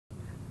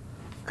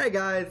Hey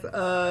guys,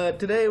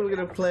 today we're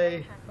gonna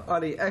play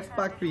on the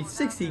Xbox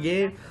 360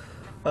 game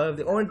of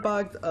the orange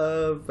box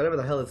of whatever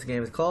the hell this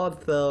game is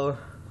called. So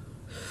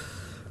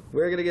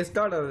we're gonna get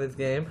started on this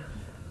game,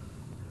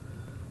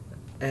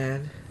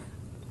 and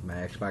my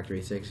Xbox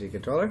 360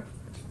 controller.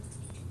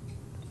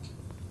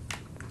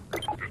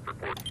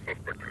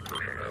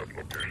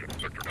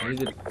 You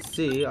can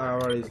see I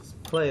already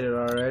played it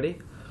already.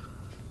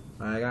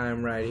 I got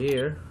him right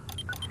here.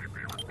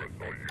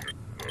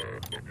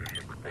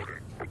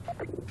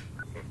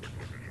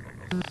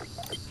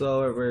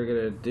 So what we're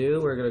gonna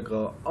do, we're gonna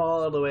go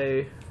all the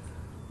way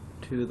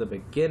to the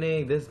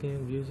beginning. This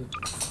game uses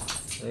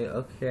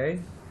okay.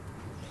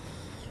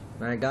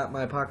 I got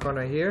my popcorn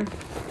right here.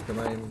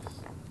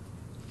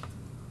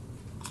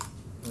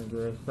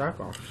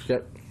 Oh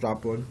shit,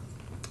 drop one.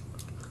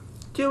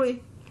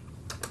 Chewy!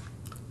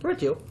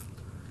 Where'd you?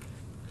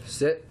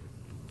 Sit.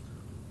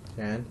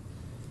 And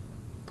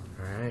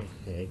alright,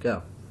 here you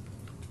go.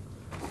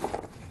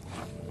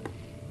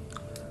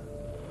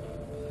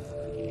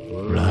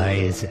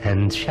 Rise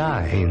and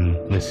shine,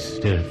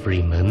 Mr.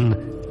 Freeman.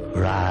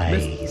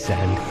 Rise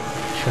and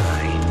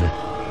shine.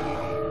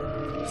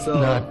 So,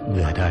 not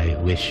that I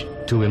wish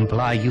to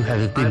imply you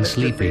have been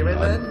sleeping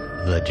on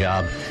the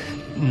job.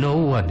 No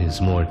one is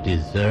more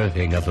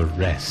deserving of a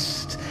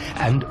rest,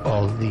 and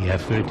all the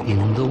effort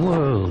in the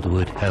world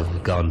would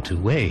have gone to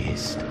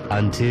waste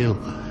until,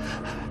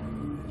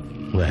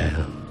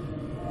 well,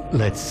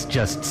 let's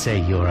just say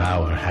your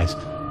hour has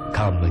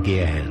come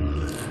again.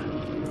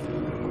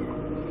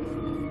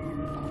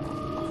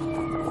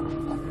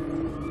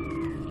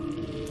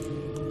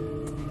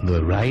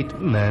 The right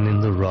man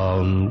in the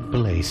wrong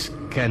place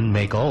can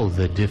make all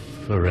the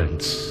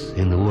difference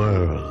in the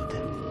world.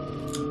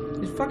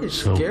 It's fucking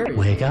so scary.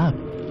 Wake up,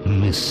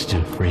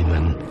 Mr.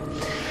 Freeman.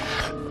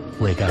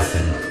 Wake up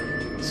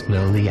and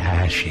smell the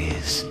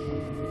ashes.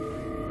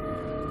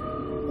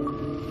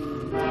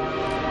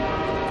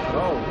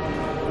 Oh.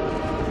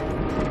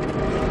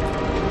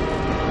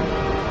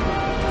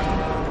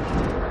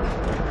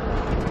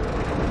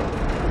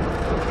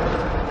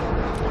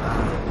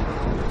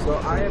 So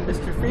I am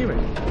Mr. Freeman.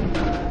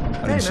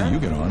 I didn't see you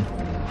get on.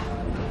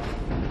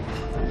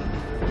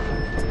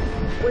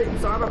 Wait,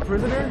 so I'm a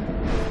prisoner?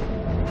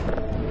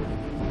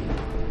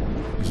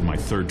 This is my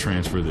third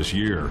transfer this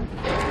year.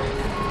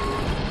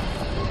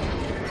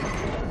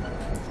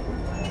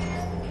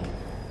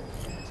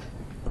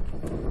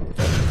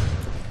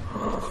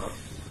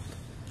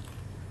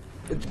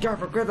 It's guy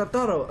for Grand Theft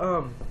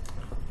Auto.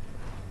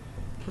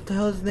 What the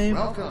hell is his name?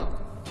 Welcome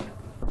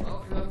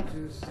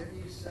to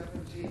City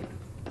 17.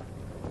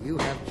 You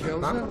have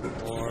chosen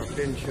or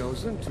been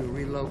chosen to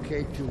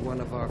relocate to one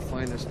of our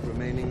finest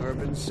remaining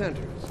urban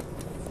centers.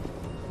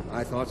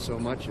 I thought so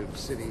much of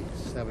City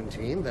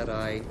 17 that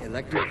I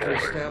elected to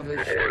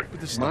establish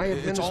my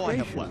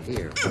administration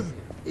here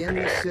in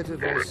the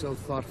citadel so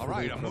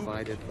thoughtfully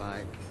provided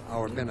by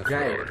our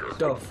benefactors.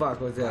 The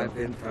fuck was that? I've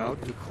been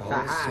proud to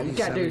call City you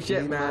can't do 17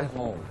 shit, man. my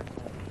home.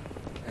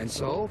 And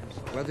so,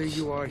 whether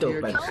you are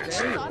here to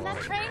stay or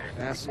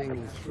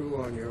passing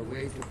through on your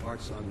way to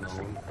parts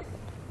unknown,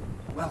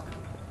 welcome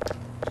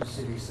to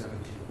City 17.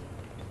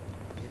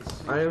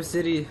 I am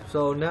City,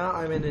 so now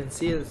I'm in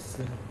City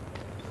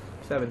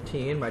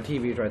 17. My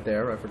TV is right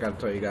there. I forgot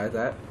to tell you guys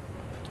that.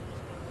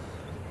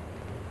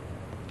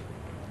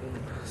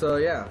 So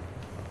yeah.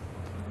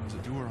 There's a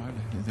door.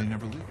 They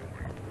never leave.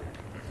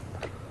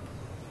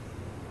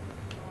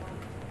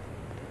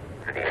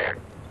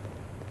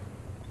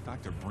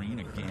 Dr. Breen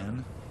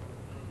again?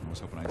 I was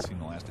hoping I'd seen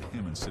the last of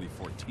him in City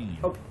 14.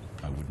 Oh.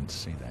 I wouldn't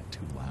say that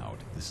too loud.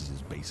 This is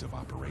his base of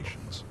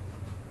operations.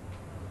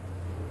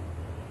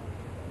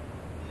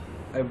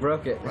 I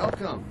broke it.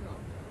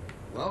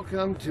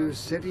 Welcome to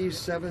City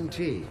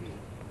 17.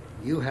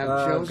 You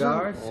have chosen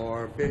guards?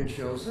 or been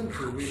chosen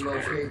to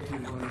relocate to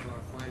one of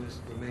our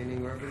finest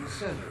remaining urban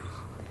centers.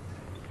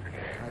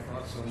 I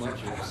thought so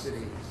much of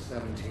City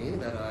 17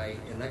 that I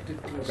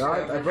elected to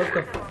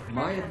establish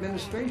my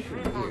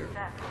administration here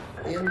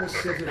in the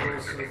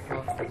citadel so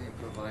thoughtfully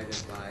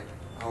provided by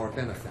our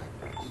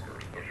benefactors.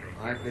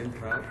 I've been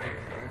proud to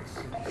call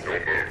City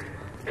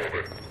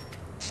 17.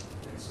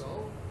 And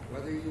so,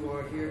 whether you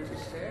are here to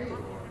stay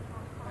or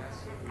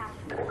passing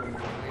through on your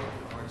way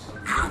to parts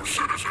unknown,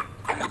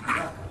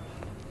 welcome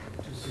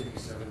to City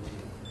 17.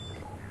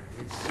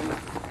 It's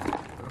safe.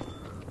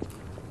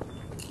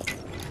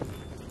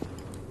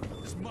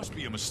 This must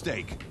be a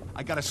mistake.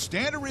 I got a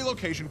standard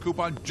relocation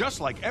coupon just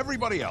like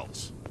everybody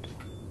else.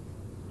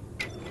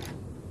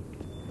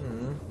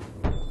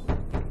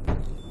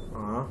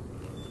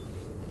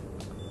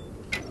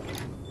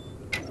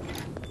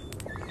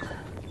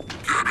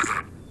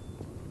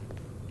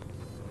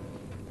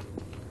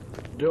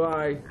 Do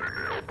I?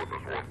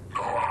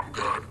 No, I'm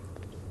good.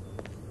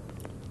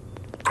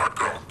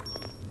 Back up.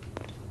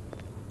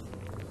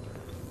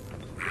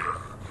 Yeah,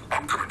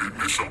 I'm gonna need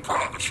me some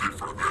privacy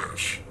for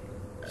this.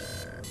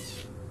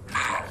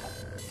 Now.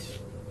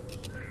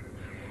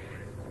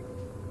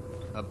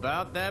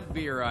 About that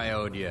beer I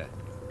owed you.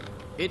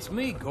 It's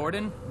me,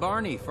 Gordon.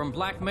 Barney from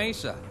Black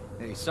Mesa.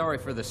 Hey, sorry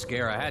for the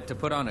scare. I had to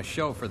put on a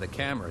show for the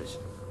cameras.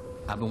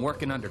 I've been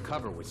working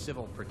undercover with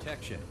civil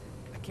protection.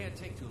 I can't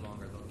take too long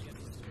or they'll get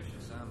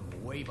suspicious.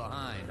 I'm way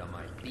behind on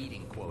my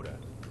beating quota.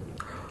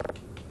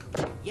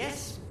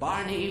 Yes,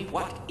 Barney,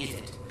 what is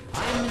it?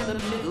 I'm in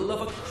the middle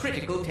of a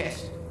critical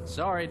test.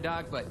 Sorry,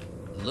 Doc, but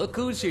look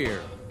who's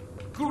here.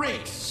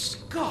 Great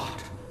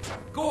Scott!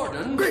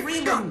 Gordon Great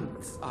Freeman!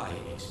 I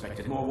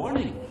expected more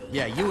warning.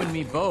 Yeah, you and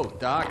me both,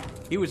 Doc.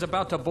 He was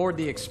about to board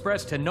the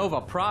express to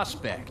Nova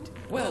Prospect.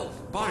 Well,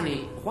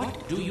 Barney,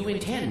 what do you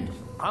intend?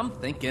 I'm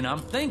thinking.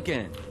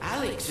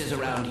 Alex is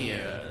around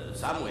here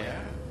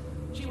somewhere.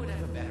 She would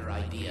have a better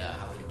idea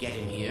how to get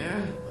him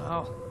here.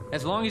 Well,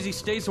 as long as he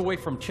stays away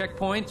from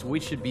checkpoints, we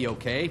should be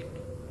okay.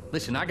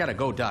 Listen, I gotta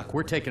go, Doc.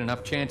 We're taking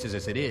enough chances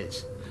as it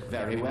is.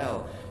 Very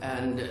well.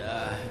 And,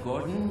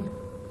 Gordon,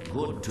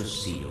 good to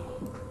see you.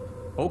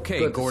 Okay,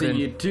 Good to Gordon.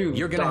 see you too,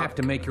 You're gonna Doc. have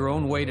to make your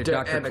own way to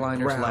Dr.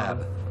 Kleiner's Ground.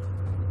 lab.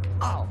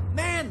 Oh,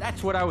 man,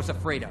 that's what I was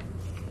afraid of.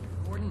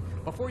 Gordon,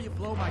 before you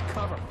blow my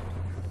cover,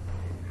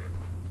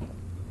 pile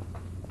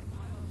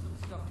on some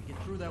stuff to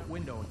get through that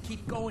window and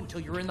keep going till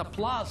you're in the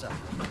plaza.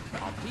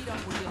 I'll meet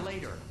up with you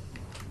later.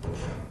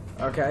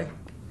 Okay.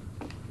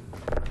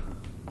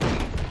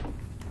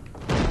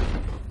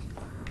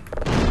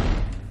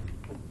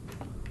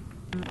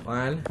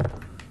 One.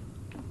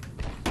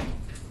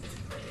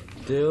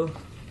 Two.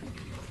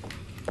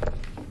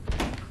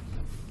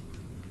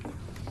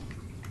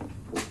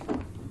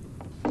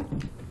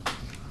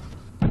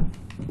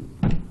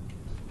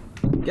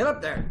 Get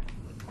up there.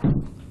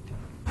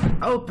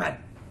 Open.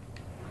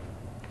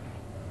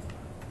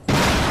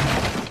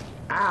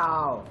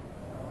 Ow.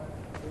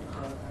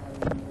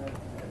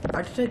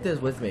 I should take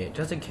this with me,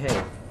 just in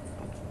case.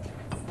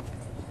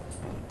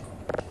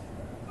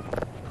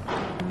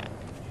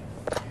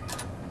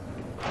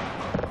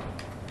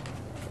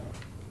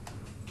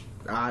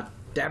 Ah,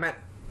 damn it.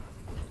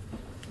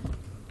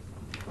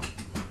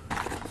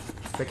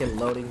 Freaking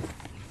loading.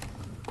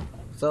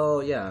 So,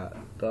 yeah,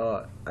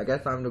 I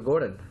guess I'm the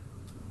Gordon.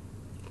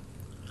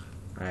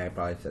 I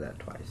probably said that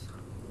twice.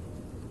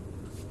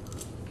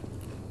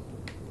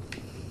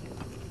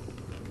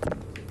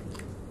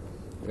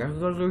 I guess we're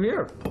gonna go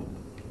here.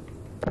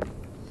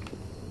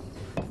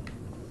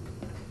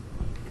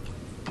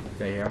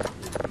 Stay here.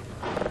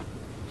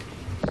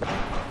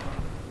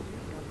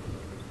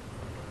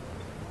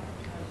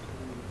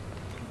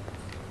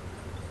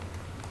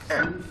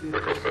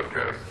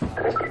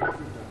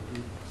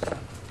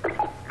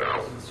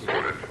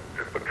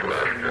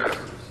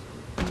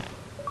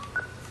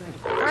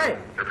 Hey!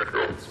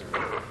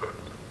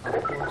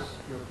 Of course,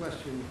 your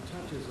question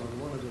touches on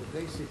one of the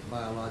basic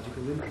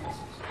biological impulses,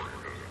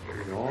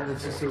 with all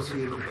its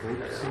associated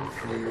hopes and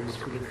fears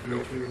for the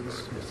future of the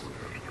species.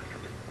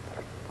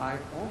 I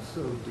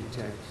also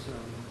detect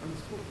some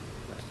unspoken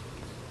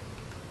questions.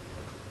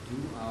 Do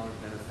our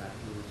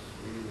benefactors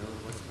really know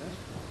what's best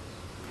for us?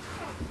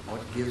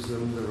 What gives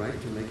them the right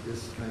to make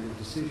this kind of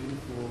decision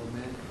for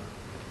mankind?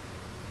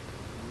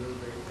 Will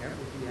they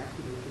ever be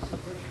activated to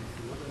suppression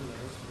field and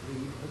let us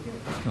breathe again?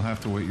 You'll have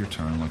to wait your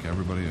turn like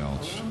everybody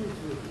else. Allow me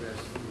to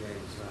address the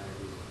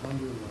anxieties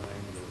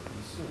underlying your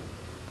concern,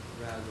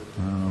 rather I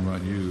than... don't know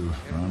about you,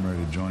 but I'm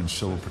ready to join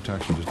civil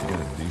protection just to get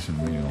a decent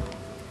meal.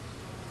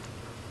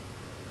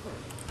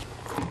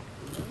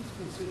 Let us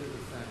consider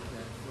the fact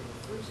that for the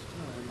first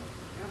time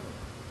ever,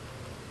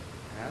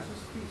 as a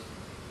species,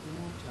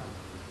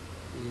 immortality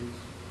is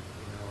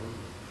in our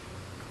reach.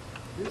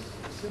 This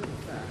simple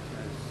fact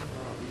has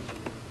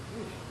far-reaching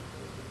implications.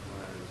 It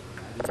requires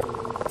radical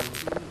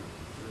rethinking and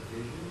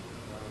revision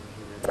of our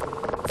genetic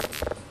code.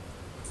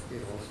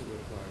 It also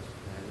requires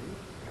planning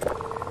and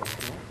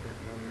thought that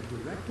run in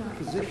direct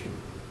opposition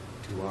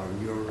to our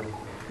neural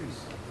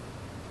precepts.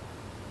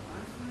 I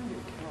find it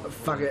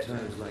Fuck helpful it. at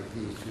times like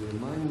these to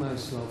remind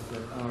myself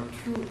that our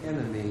true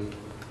enemy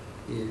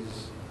is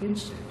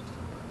instinct.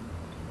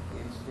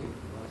 Instinct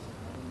was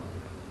our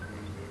mother when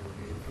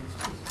we were infant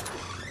species.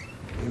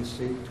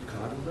 Instinct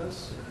coddled us,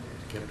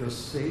 kept us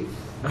safe.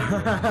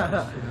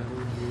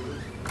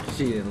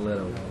 Cheating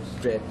little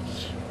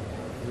bitch.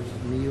 First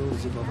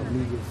meals above a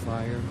meager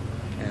fire,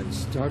 and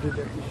started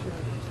at the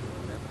shadows.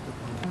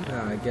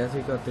 Yeah, I guess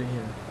we go through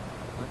here.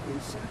 But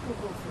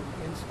inseparable from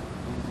instinct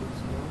is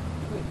its more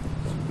twin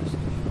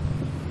superstition.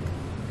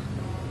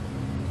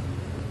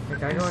 Hey,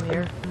 can I go in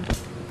here?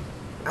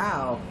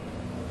 Ow.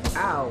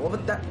 Ow, what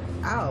was that?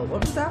 Ow,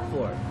 what was that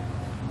for?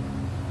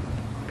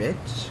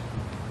 Bitch.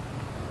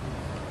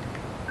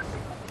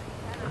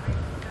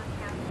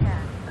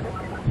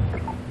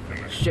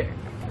 Shit.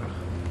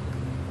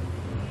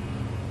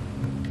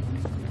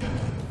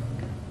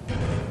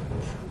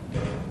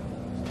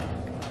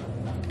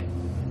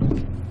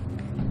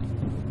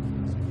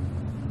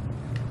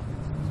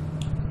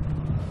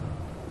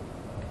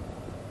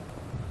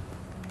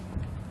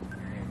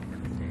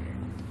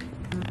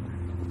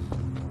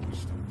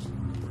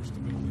 First the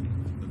building,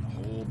 then the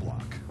whole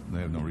block.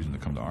 They have no reason to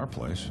come to our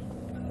place.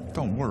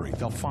 Don't worry,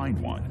 they'll find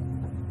one.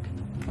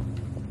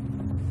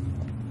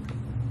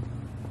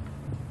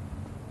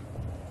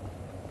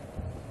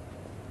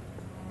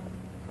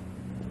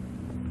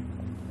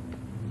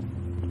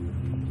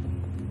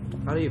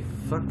 How do you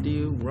fuck do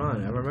you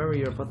run? I remember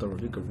you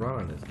could run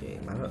on this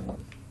game. I don't.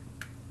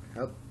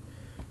 How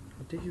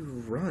did you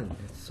run?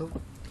 It's so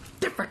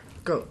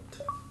difficult.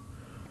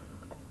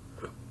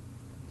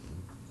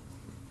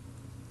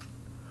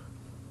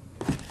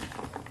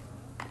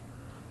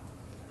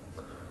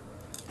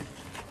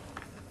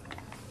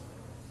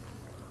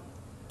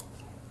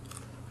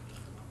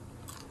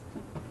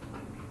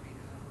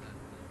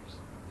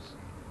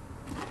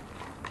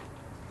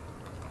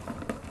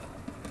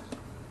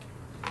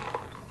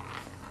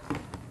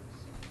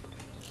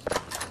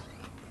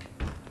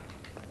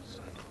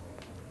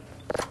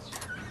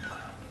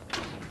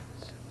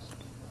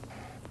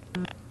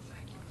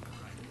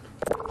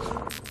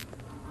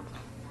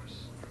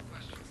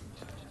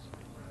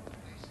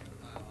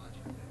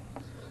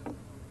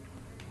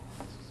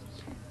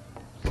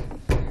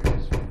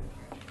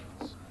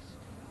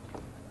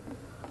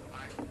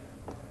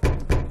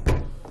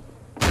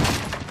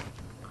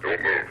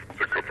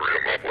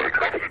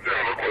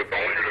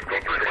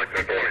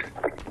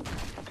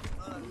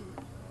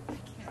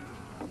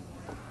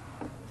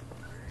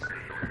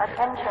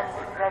 Attention,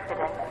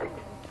 residents.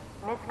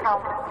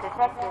 Miscount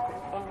detected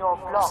in your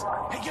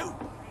block. Hey, you!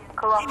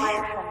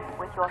 Cooperation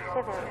with your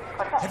civil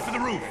protection. Head for the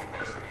roof.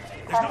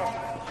 Tenant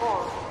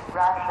full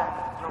ration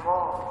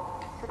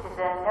reward.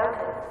 Citizen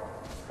notice.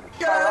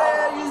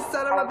 Yeah, you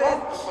son of a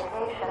bitch!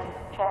 Identification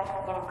check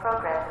in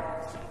progress.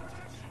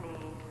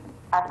 Please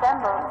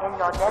assemble in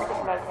your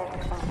designated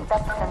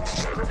inspection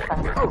position.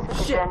 Oh,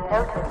 Citizen shit.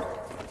 notice.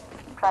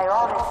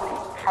 Priority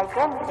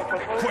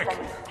identification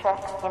check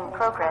in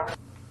progress.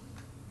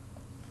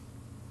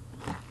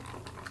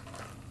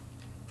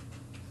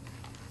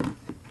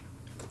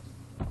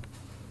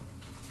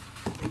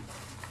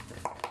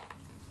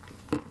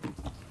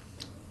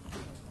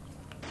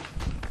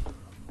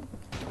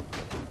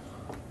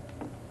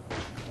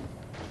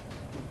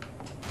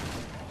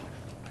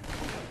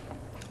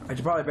 I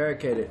should probably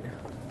barricade it.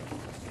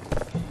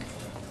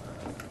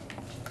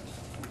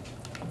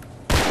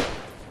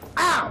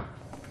 Ow!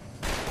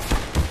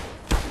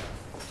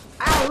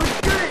 Ow,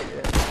 let's do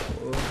it!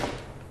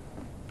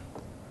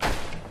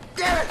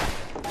 Damn it!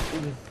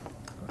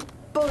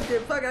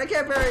 Bullshit, fuck it, I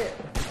can't bury it!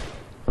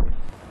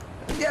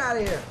 Get out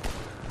of here!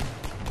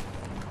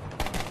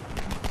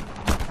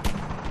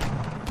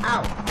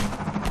 Ow!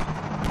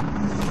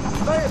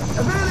 Wait,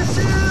 I'm gonna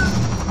shoot!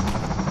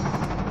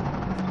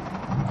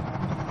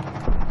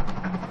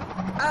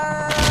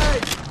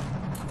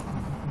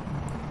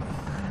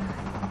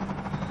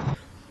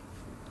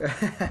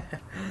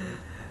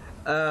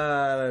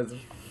 That's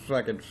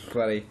fucking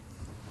funny.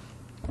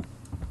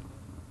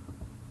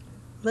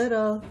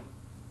 Little,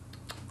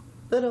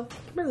 come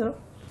here, little.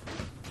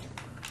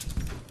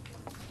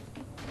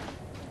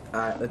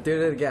 Alright, let's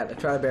do it again. Let's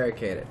try to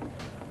barricade it.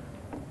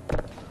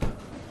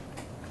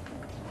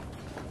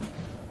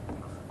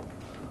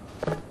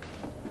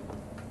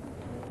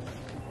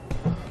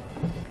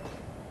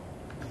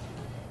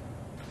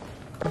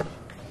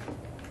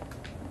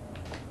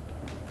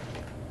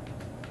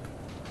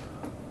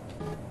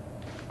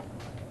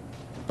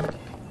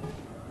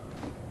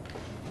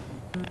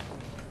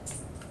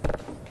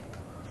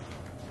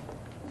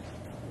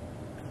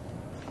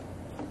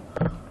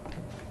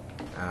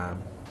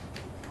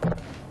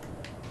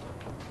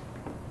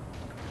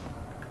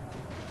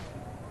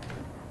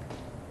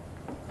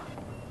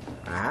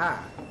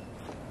 Aha!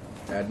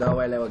 There's no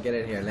way they will get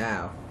in here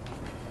now.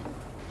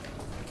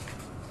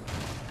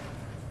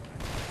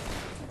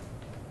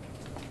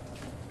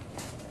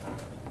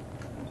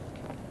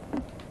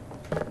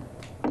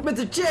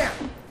 Mr. Chair!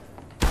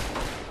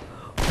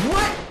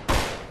 What?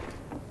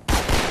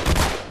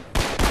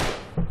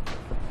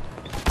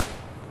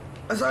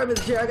 I'm sorry,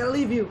 Mr. Chair, I gotta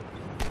leave you.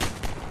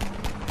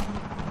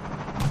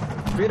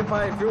 Freedom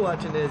Pie, if you're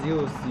watching this, I'm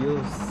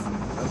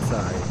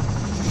sorry.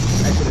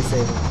 I could have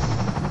saved him.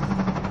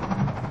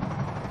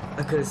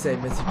 I could have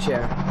saved Mr.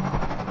 Chair.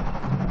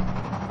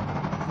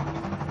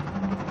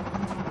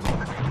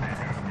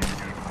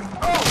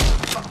 Oh!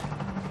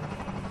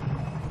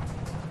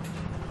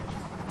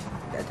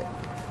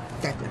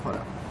 That's it, hold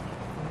up.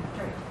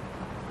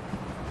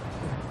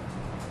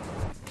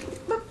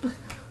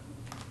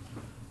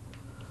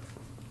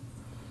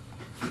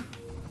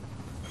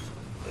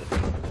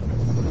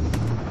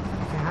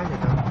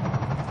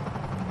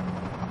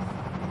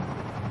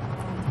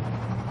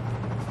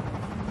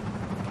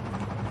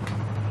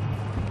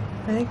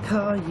 They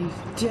call you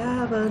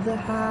Jabba the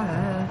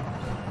Hutt,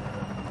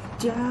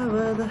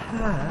 Jabba the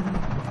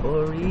Hutt,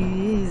 for a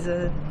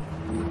reason.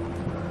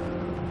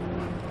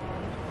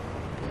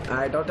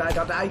 Alright, don't die,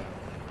 don't die.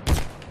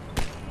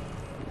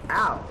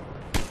 Ow.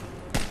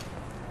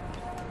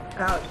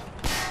 Ow.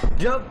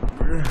 Jump.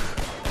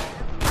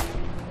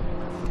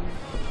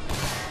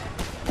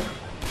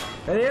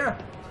 In here.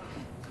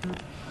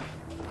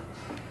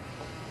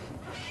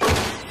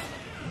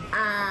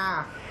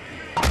 Ah.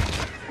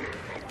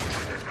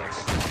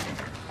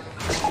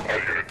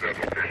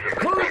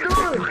 Close the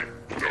door!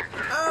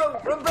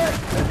 Oh, run back!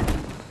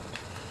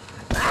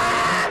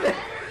 Ah!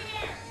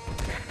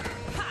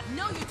 God,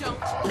 no you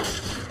don't!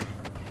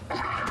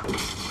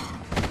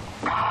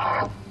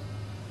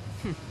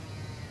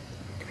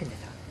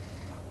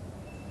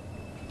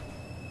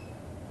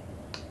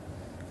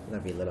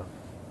 to be little.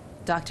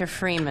 Dr.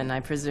 Freeman, I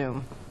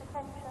presume.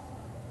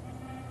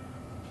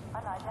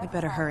 We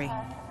better hurry.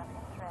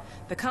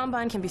 The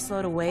Combine can be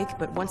slow to wake,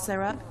 but once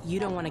they're up, you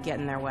don't want to get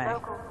in their way.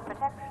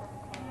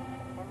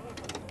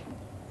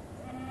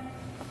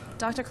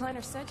 Dr.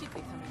 Kleiner said you'd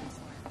be coming this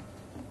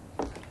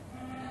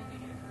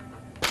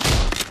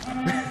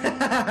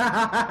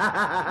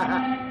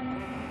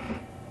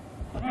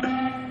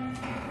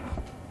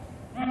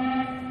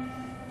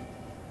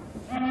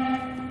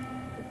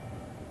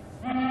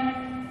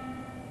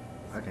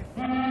Okay.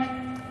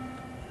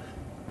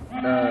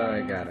 Oh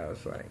my god, I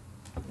was right.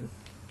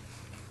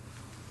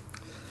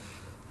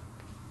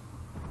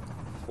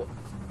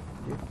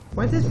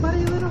 What's this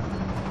buddy, little?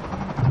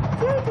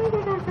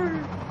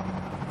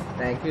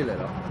 Thank you,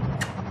 little.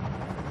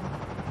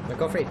 Now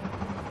go free.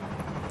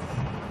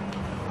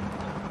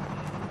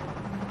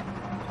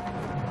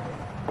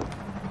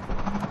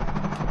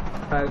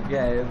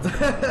 Okay,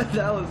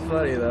 that was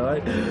funny though.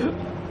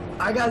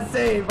 I got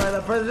saved by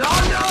the person.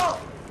 Oh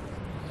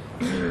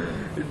no!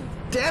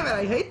 Damn it!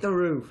 I hate the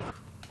roof.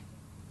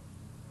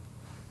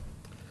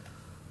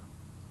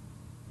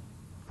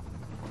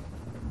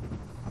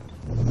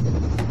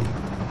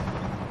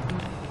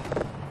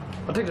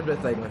 I'll take the big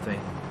thing with me.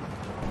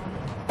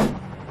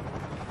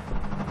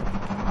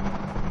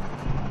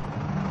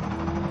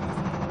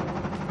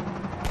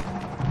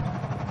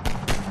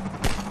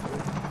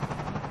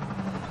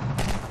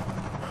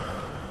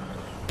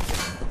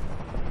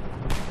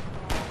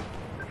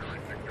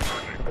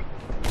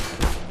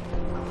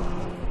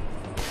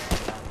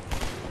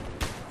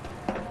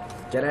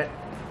 Get it?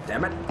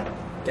 Damn it!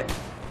 Get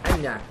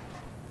Anya!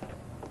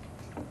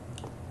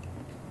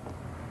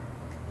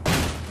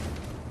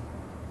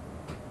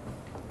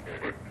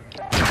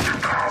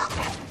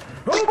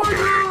 Oh my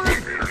god!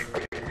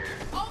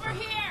 Over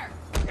here!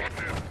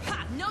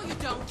 Ha! No, you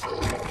don't!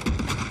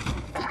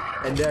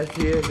 And there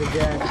she is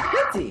again.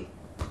 Kitty!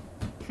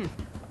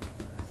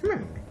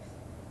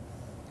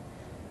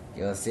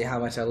 You'll see how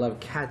much I love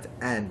cat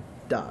and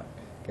dog.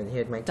 Can you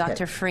hear my cat?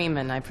 Dr.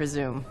 Freeman, I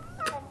presume.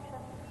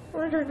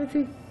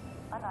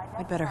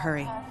 We'd better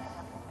hurry.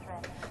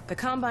 The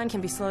Combine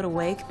can be slow to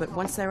wake, but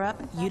once they're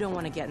up, you don't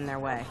want to get in their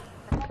way.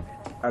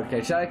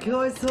 Okay, should I kill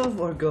myself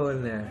or go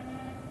in there?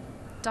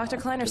 Dr.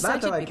 Kleiner said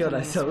Not that you'd I be killed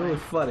coming myself, this it way.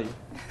 was funny.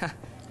 I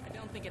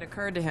don't think it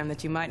occurred to him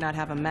that you might not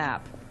have a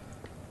map.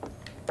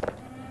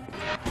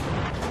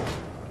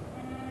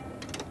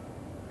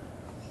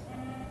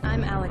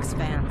 I'm Alex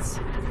Vance.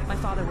 My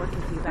father worked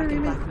with you back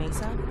in Black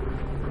Mesa.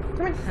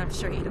 I'm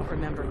sure you don't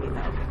remember me,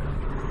 though.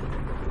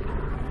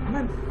 Come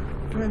on.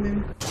 Come on,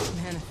 baby.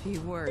 Man, a few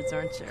words,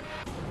 aren't you?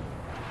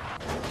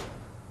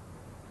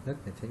 Look,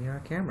 it's in your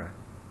camera.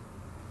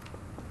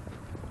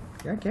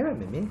 Your camera,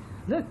 Mimi.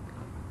 Look.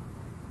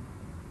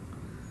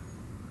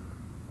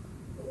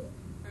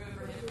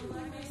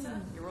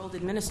 Your old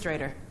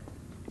administrator.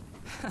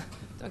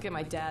 Don't get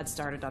my dad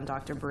started on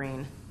Dr.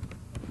 Breen.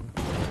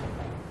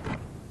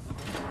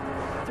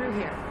 Through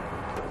here.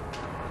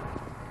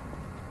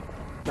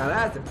 Now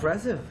that's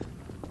impressive.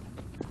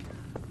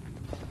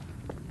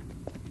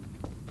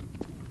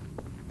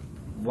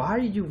 Why are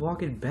you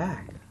walking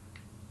back?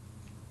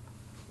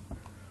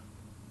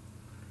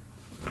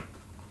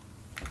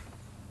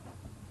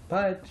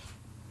 Punch.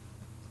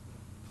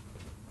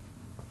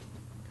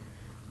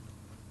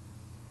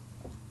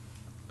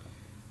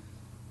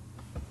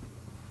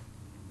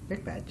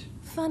 Big badge.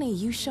 Funny,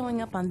 you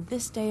showing up on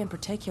this day in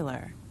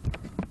particular.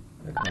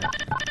 Okay.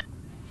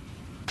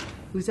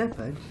 Who's that,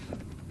 Budge?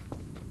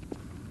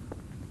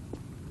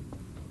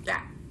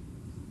 Yeah.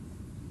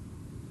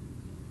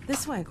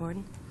 This way,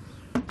 Gordon.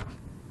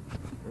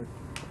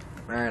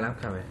 Alright, I'm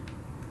coming.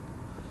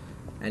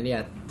 And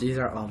yeah, these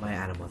are all my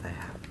animals I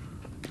have.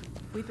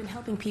 We've been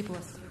helping people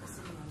escape the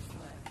city on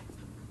foot.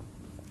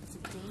 It's a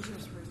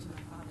dangerous route to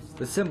my father's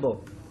The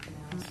symbol.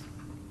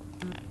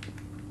 land.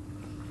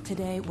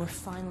 Today, we're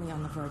finally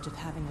on the verge of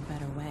having a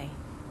better way.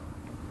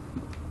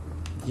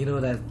 You know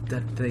that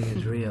thing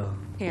is real.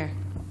 Here,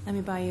 let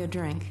me buy you a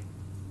drink.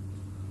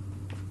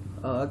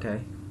 Oh, okay.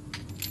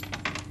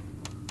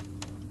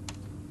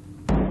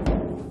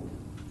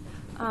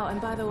 Oh,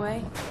 and by the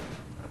way,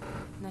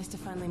 nice to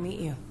finally meet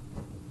you.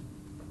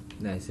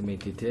 Nice to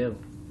meet you too.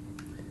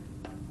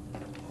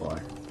 Boy.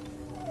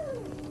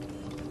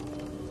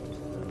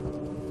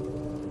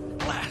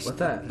 Blast What's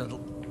that? little...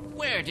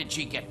 Where did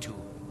she get to?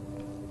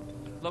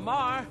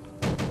 Lamar,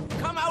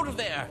 come out of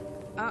there!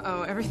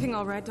 Uh-oh, everything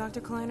all right, Dr.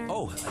 Kleiner?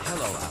 Oh,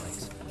 hello,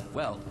 Alex.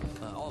 Well,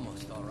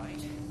 almost all right.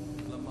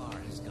 Lamar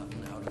has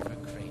gotten out of her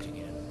crate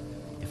again.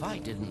 If I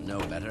didn't know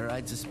better,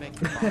 I'd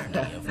suspect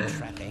Barney of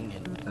trapping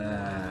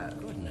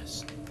and...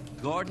 Goodness.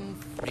 Gordon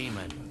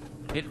Freeman.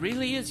 It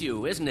really is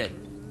you, isn't it?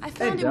 I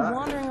found Hey, him Doc.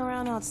 wandering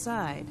around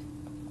outside.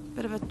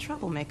 Bit of a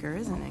troublemaker,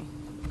 isn't he?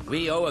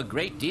 We owe a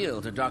great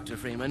deal to Dr.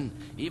 Freeman,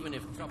 even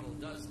if trouble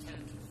does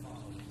tend to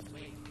follow his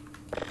wake.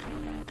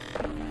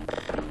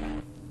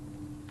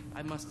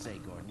 I must say,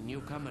 Gordon,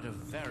 you come at a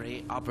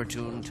very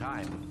opportune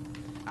time.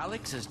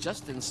 Alex has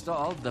just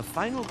installed the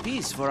final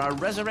piece for our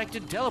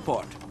resurrected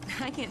teleport.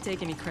 I can't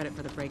take any credit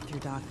for the breakthrough,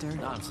 Doctor.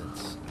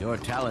 Nonsense. Your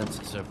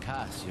talents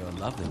surpass your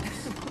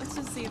loveliness. Let's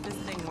just see if this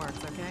thing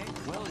works, okay?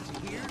 Well, is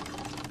he here?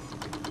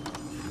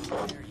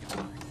 There you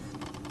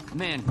are.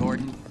 Man,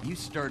 Gordon, you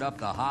stirred up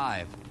the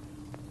hive.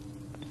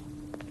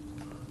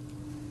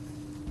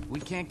 We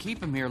can't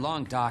keep him here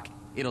long, Doc.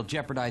 It'll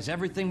jeopardize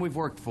everything we've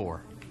worked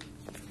for.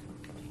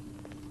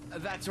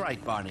 That's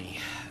right, Barney.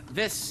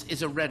 This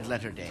is a red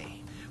letter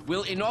day.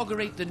 We'll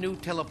inaugurate the new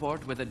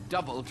teleport with a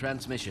double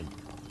transmission.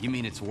 You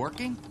mean it's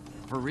working?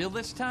 For real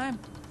this time?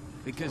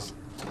 Because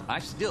I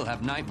still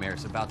have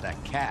nightmares about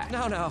that cat.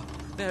 No.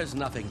 There's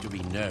nothing to be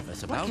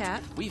nervous about. What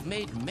cat? We've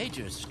made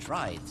major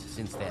strides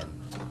since then.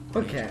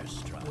 What cat?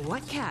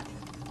 What cat?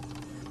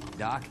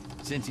 Doc,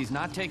 since he's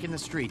not taking the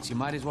streets, you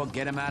might as well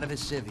get him out of his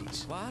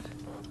civvies. What?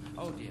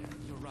 Oh, dear.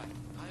 You're right.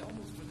 I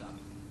almost forgot.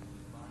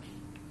 Barney,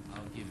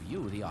 I'll give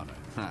you the honor.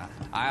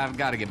 I've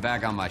got to get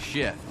back on my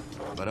shift,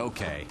 but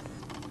okay.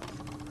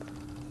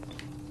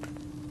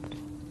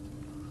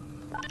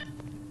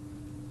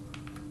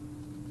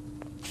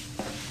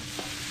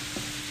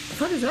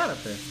 What is that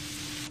up there?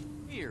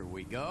 Here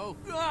we go.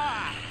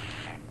 Ah!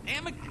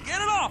 Damn it,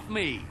 get it off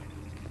me!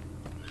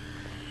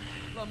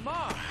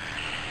 Lamar,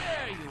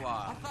 there you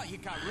are. I thought you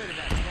got rid of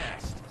that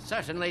test.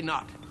 Certainly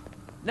not.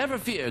 Never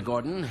fear,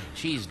 Gordon.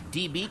 She's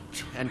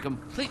debeaked and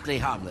completely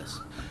harmless.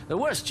 The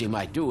worst she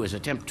might do is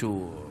attempt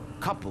to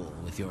couple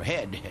with your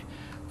head,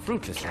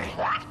 fruitlessly.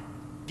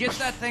 Get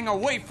that thing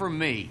away from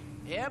me!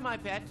 Here, my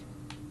pet.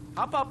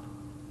 Hop up.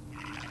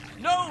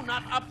 No,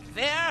 not up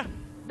there.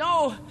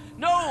 No.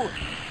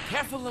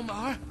 Careful,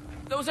 Lamar.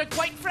 Those are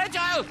quite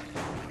fragile.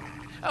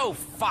 Oh,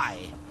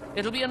 fie.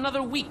 It'll be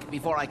another week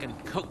before I can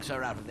coax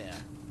her out of there.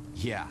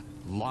 Yeah,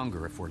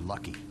 longer if we're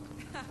lucky.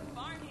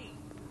 Barney,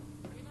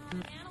 you're not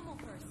an animal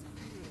person.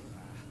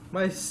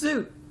 My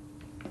suit.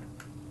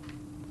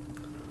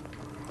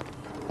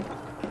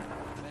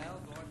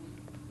 Well, Gordon,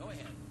 go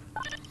ahead.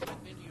 Step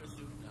into your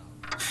suit now.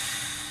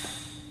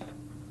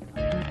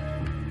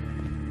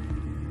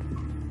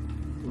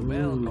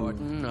 Well,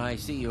 Gordon, I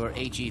see your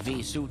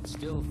HEV suit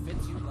still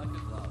fits you like a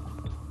glove.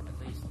 At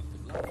least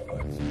the glove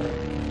parts.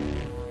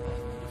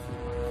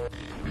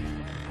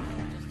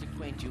 Just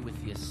acquaint you with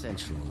the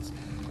essentials.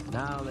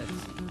 Now let's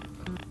see.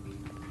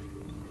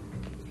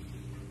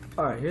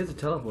 Alright, here's the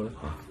teleporter.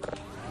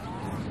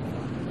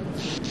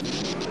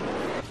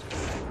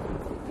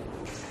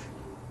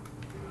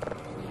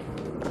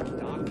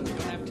 Doc, we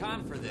don't have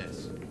time for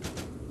this.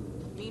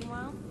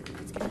 Meanwhile,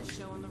 let's get a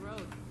show on the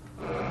road.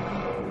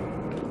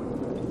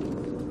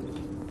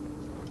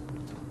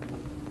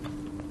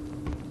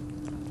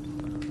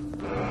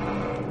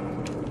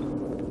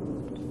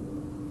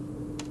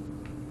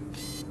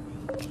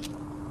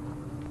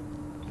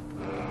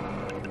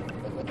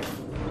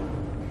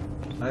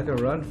 I can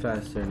run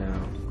faster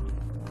now.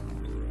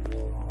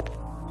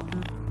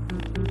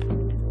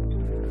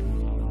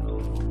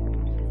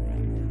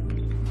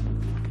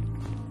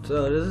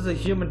 So this is a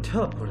human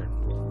teleporter.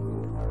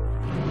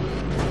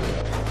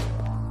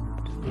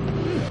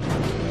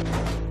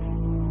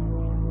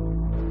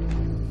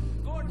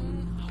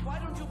 Gordon, why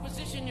don't you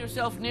position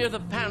yourself near the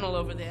panel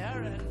over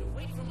there and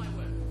wait for my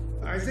word?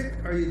 Isaac,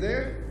 are you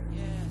there?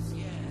 Yes.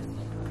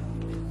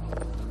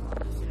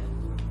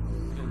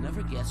 You'll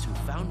never guess who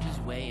found his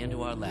way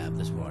into our lab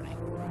this morning.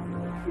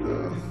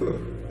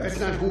 That's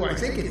not who I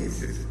think it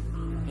is it?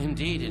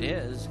 Indeed it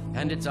is,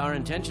 and it's our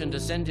intention to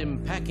send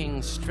him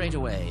packing straight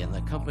away in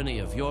the company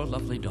of your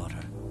lovely daughter.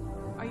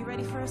 Are you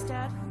ready for us,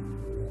 Dad?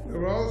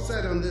 We're all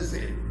set on this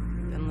end.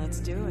 Then let's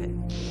do it.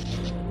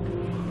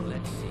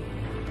 Let's see.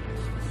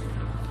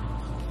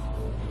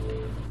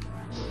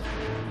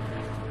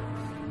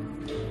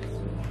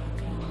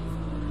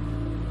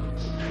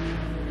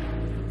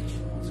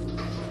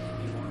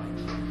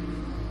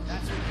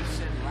 That's what you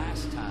said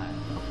last time.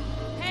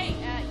 Hey,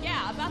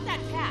 yeah, about that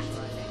cat.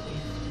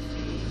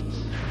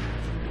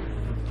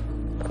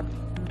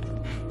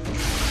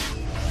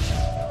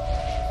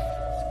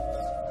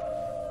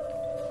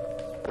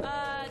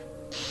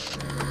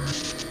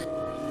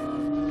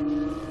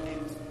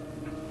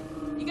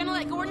 You gonna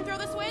let Gordon throw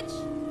the switch?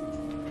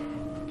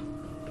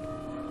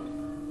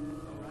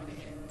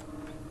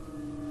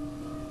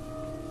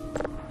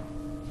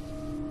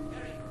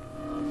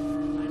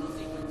 Final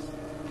sequence.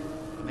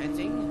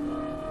 Commencing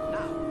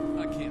now.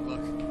 I can't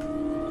look.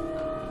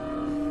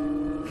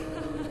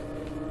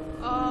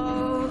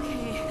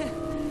 Okay.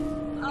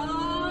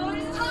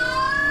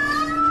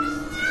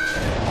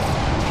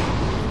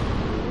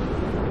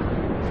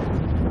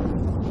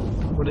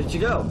 Where did she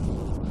go?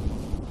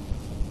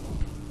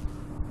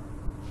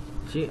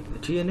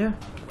 She in there?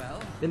 Well,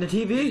 In the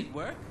did TV? it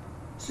work?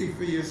 See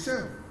for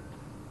yourself.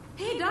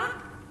 Hey, Doc.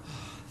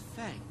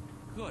 Thank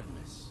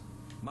goodness.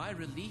 My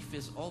relief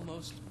is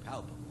almost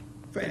palpable.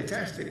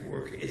 Fantastic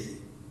work, isn't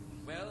it?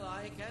 Well,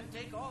 I can't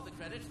take all the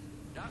credit.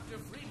 Dr.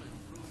 Freeman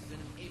proved an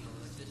able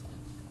assistant.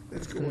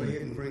 Let's go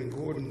ahead and bring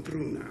Gordon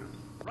through now.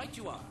 Right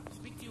you are.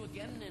 Speak to you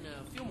again in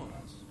a few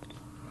moments.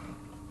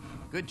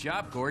 Good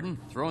job, Gordon.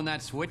 Throwing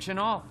that switch and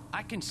all.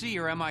 I can see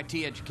your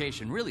MIT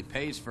education really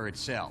pays for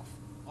itself.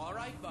 All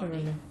right,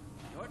 Barney.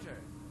 Your turn.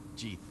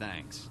 Gee,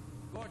 thanks.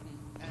 Gordon,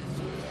 as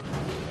soon as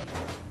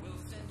we'll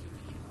send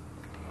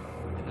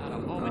you Not a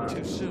moment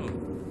too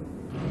soon.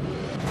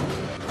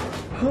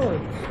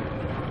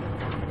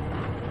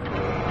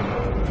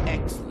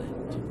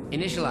 Excellent.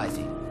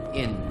 Initializing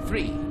in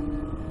 3,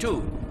 2,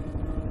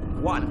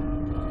 1.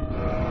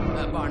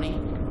 Barney,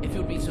 if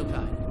you'd be so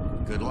kind.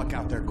 Good luck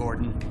out there,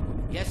 Gordon.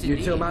 Yes, You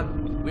indeed. too,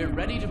 man. We're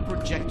ready to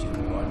project you,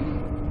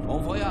 Gordon.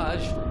 Bon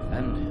voyage,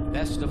 and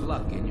best of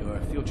luck in your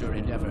future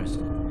endeavors.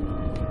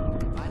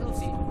 Final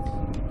sequence.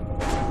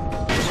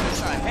 What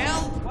the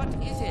hell? What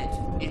is it?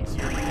 It's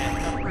your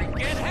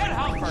freaking head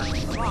humper!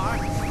 Lamar,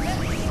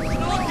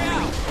 look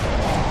out!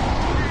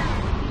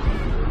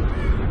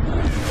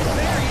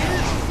 There he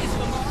is! Is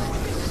Lamar?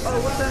 Oh,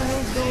 what the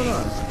hell's going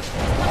on?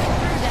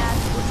 Dad,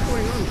 What's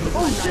going on?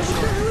 Oh shit,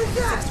 what the hell is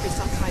there that? has to be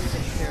some kind of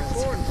interference.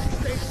 Gordon,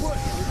 stay put.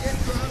 We're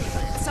getting grounded.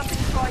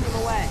 Something's drawing him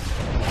away.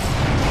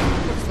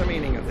 What's the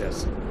meaning of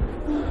this?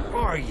 Who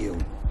are you?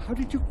 How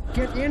did you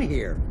get in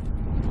here?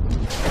 I'm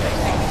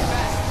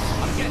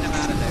getting him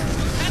out of there.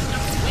 That's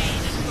not the way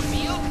this will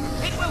feel.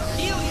 It will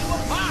peel you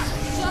apart.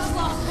 Just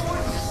lost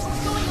Gordon.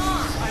 What's going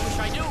on? I wish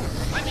I knew.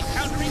 I'm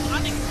encountering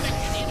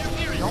unexpected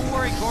interference. Don't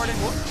worry, Gordon.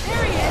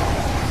 There he is.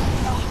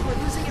 Oh, we're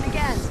losing it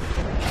again.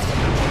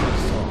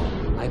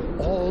 I'm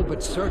all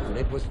but certain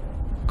it was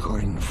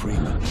Gordon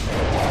Freeman.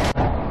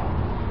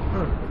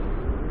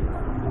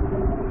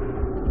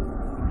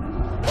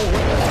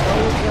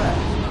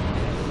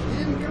 He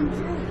didn't come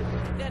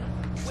through. Then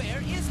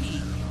where is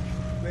he?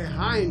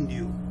 Behind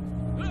you.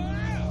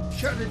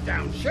 Shut it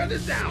down. Shut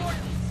it down.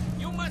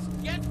 You must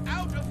get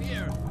out of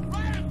here.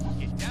 Run!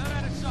 Get down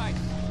out of sight.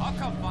 I'll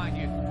come find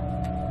you.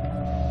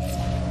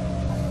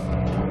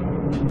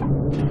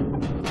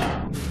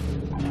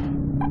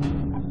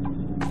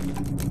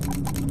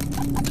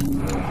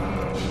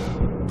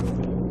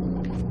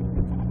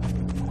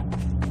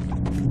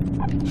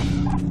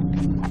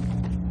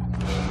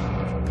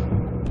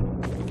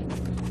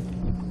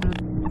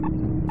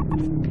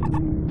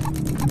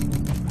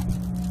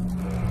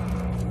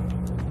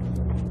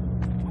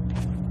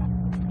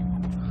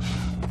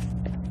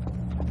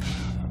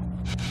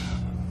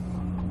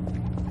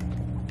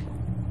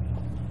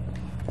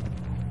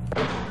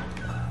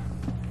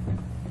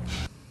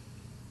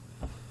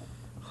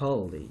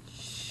 Holy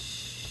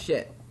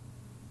shit.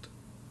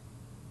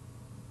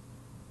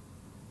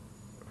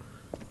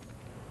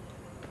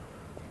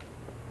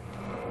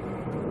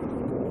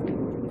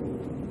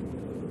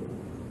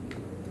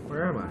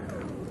 Where am I?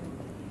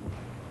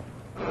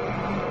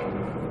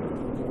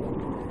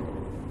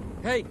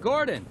 Hey,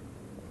 Gordon!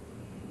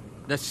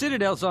 The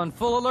Citadel's on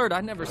full alert.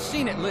 I've never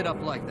seen it lit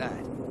up like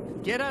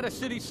that. Get out of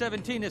City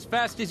 17 as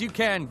fast as you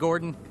can,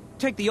 Gordon.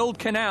 Take the old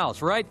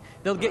canals, right?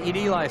 They'll get you to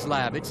Eli's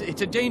lab. It's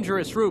a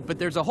dangerous route, but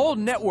there's a whole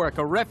network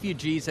of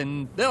refugees,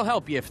 and they'll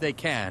help you if they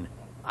can.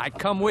 I'd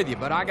come with you,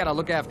 but I gotta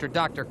look after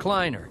Dr.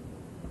 Kleiner.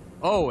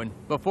 Oh, and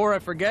before I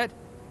forget,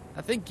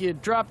 I think you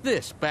dropped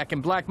this back in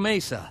Black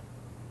Mesa.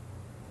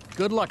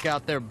 Good luck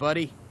out there,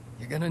 buddy.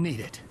 You're gonna need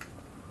it.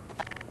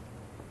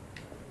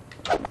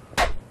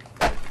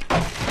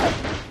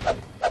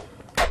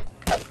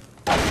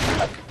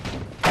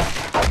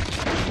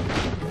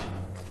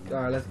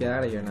 Alright, let's get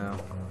out of here now.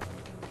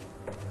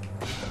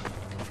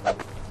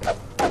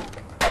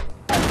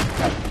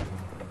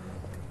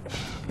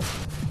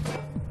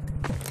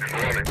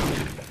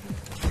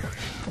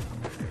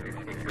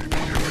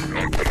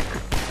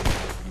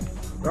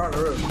 They're on the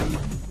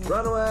roof.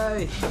 Run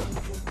away!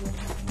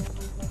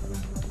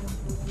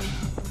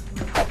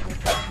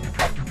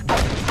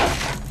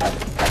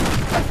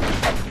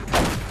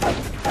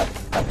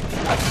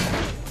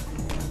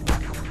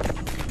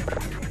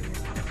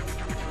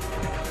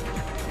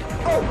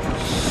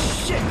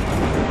 Oh, shit!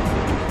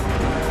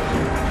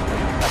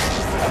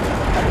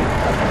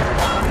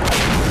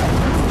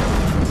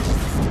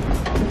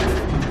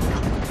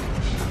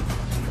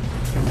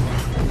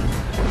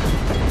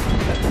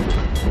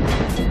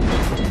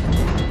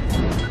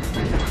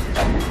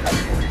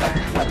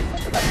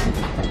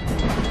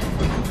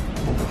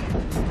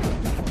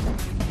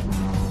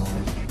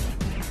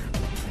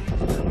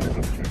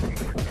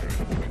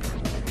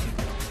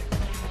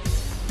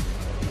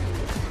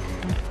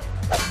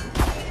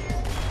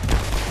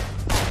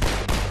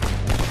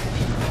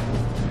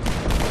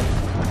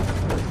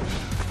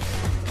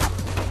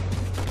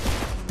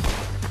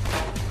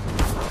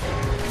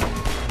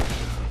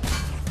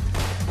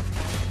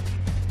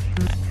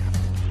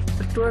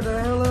 Where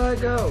the hell did I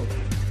go?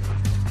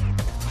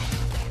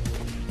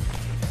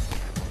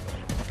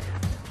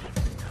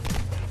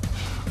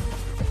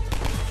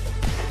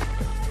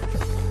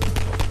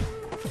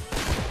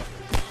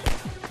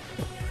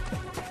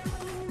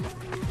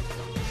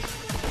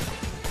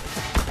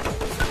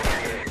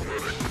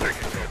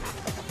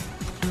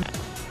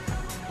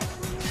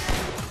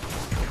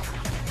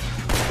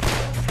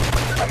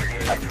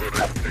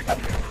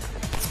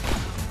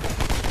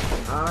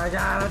 I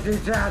gotta do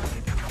that.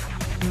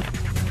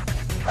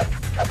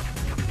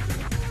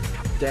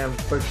 damn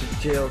fucking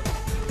jail.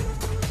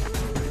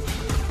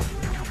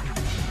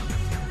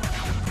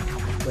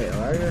 Wait,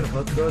 are you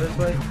supposed to go this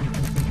way?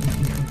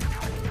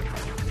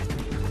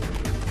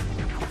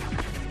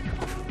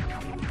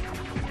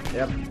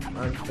 Yep,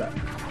 I'm stuck.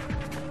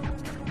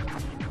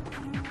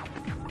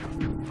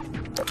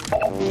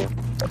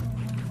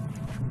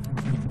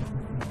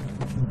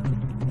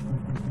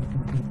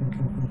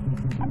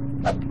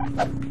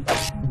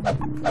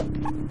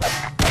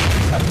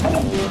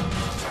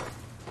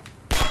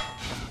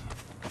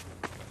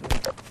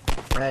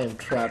 I am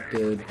trapped,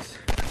 dudes.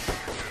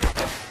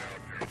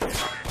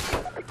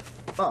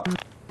 Oh.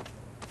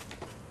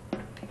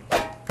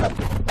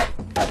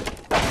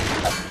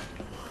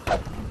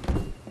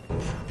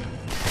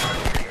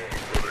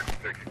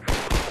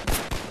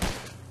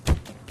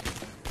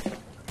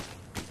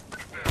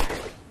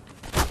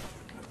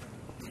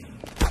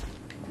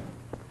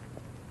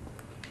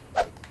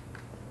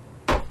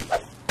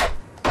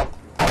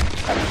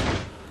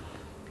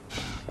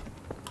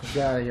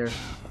 Get out of here.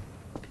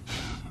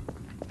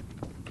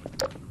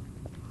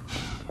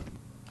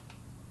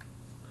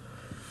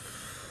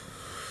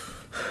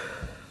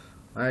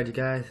 Alright, you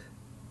guys.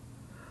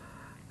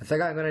 I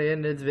think I'm gonna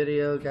end this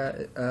video,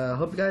 guys.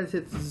 Hope you guys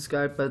hit the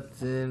subscribe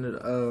button.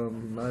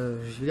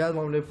 If you guys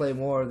want me to play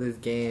more of this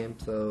game,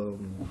 so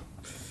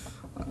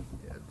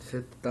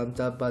hit the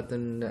thumbs up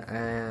button,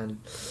 and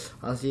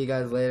I'll see you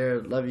guys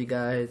later. Love you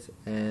guys,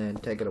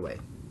 and take it away.